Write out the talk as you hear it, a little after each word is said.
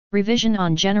Revision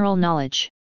on General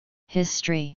Knowledge.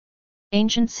 History.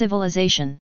 Ancient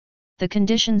civilization. The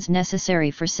conditions necessary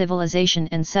for civilization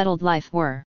and settled life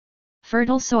were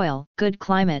fertile soil, good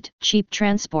climate, cheap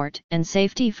transport, and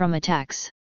safety from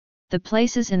attacks. The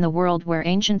places in the world where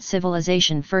ancient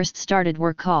civilization first started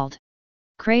were called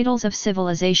cradles of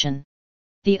civilization.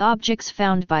 The objects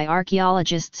found by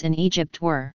archaeologists in Egypt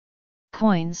were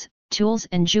coins, tools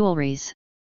and jewelries.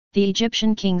 The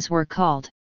Egyptian kings were called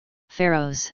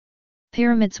pharaohs.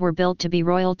 Pyramids were built to be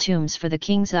royal tombs for the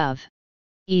kings of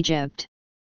Egypt.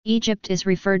 Egypt is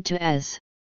referred to as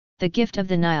the gift of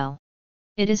the Nile.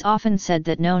 It is often said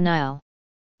that no Nile,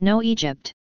 no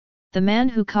Egypt. The man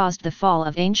who caused the fall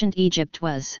of ancient Egypt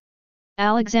was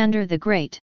Alexander the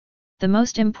Great. The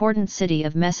most important city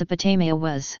of Mesopotamia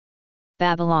was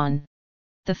Babylon.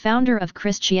 The founder of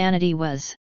Christianity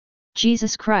was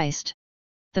Jesus Christ.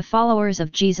 The followers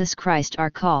of Jesus Christ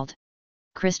are called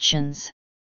Christians.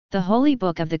 The holy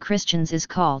book of the Christians is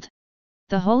called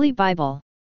the Holy Bible.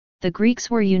 The Greeks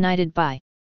were united by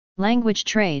language,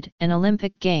 trade, and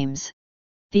Olympic Games.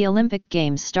 The Olympic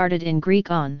Games started in Greek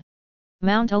on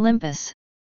Mount Olympus.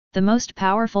 The most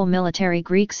powerful military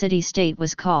Greek city-state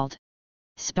was called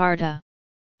Sparta.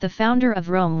 The founder of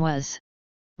Rome was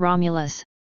Romulus.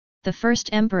 The first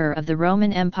emperor of the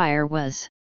Roman Empire was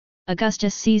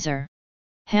Augustus Caesar.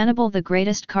 Hannibal, the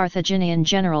greatest Carthaginian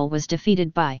general, was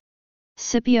defeated by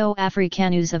Scipio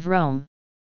Africanus of Rome.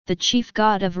 The chief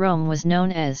god of Rome was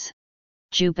known as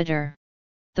Jupiter.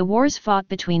 The wars fought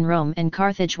between Rome and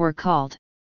Carthage were called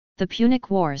the Punic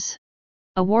Wars.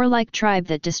 A warlike tribe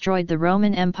that destroyed the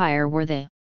Roman Empire were the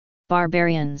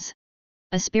barbarians.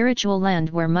 A spiritual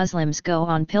land where Muslims go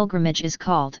on pilgrimage is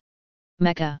called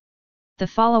Mecca. The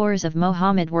followers of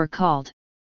Muhammad were called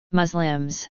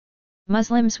Muslims.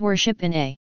 Muslims worship in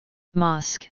a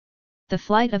mosque. The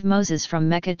flight of Moses from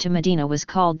Mecca to Medina was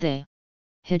called the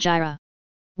Hijra.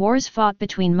 Wars fought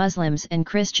between Muslims and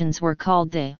Christians were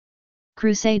called the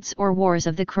Crusades or Wars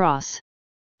of the Cross.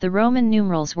 The Roman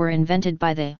numerals were invented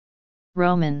by the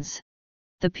Romans.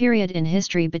 The period in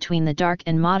history between the Dark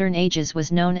and Modern Ages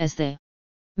was known as the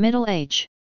Middle Age.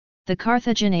 The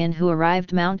Carthaginian who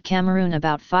arrived Mount Cameroon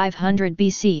about 500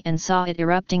 BC and saw it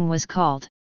erupting was called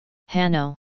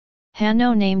Hanno.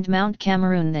 Hanno named Mount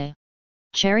Cameroon the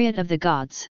Chariot of the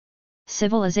Gods.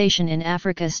 Civilization in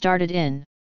Africa started in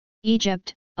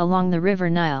Egypt, along the river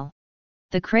Nile.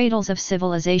 The cradles of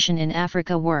civilization in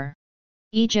Africa were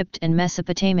Egypt and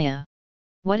Mesopotamia.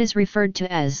 What is referred to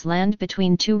as land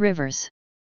between two rivers?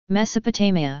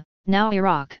 Mesopotamia, now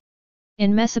Iraq.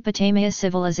 In Mesopotamia,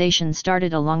 civilization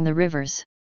started along the rivers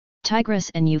Tigris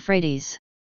and Euphrates.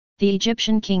 The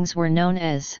Egyptian kings were known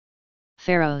as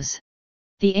pharaohs.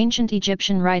 The ancient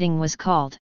Egyptian writing was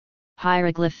called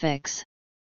hieroglyphics.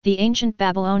 The ancient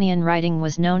Babylonian writing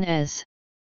was known as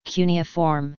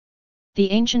cuneiform.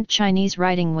 The ancient Chinese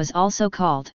writing was also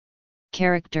called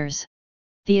characters.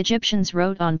 The Egyptians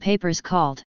wrote on papers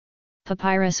called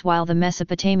papyrus while the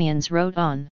Mesopotamians wrote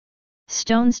on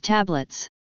stones tablets.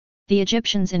 The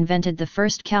Egyptians invented the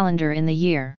first calendar in the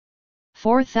year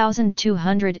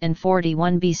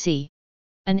 4241 BC.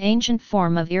 An ancient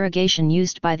form of irrigation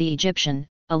used by the Egyptian,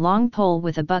 a long pole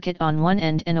with a bucket on one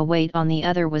end and a weight on the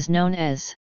other, was known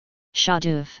as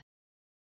shaduf.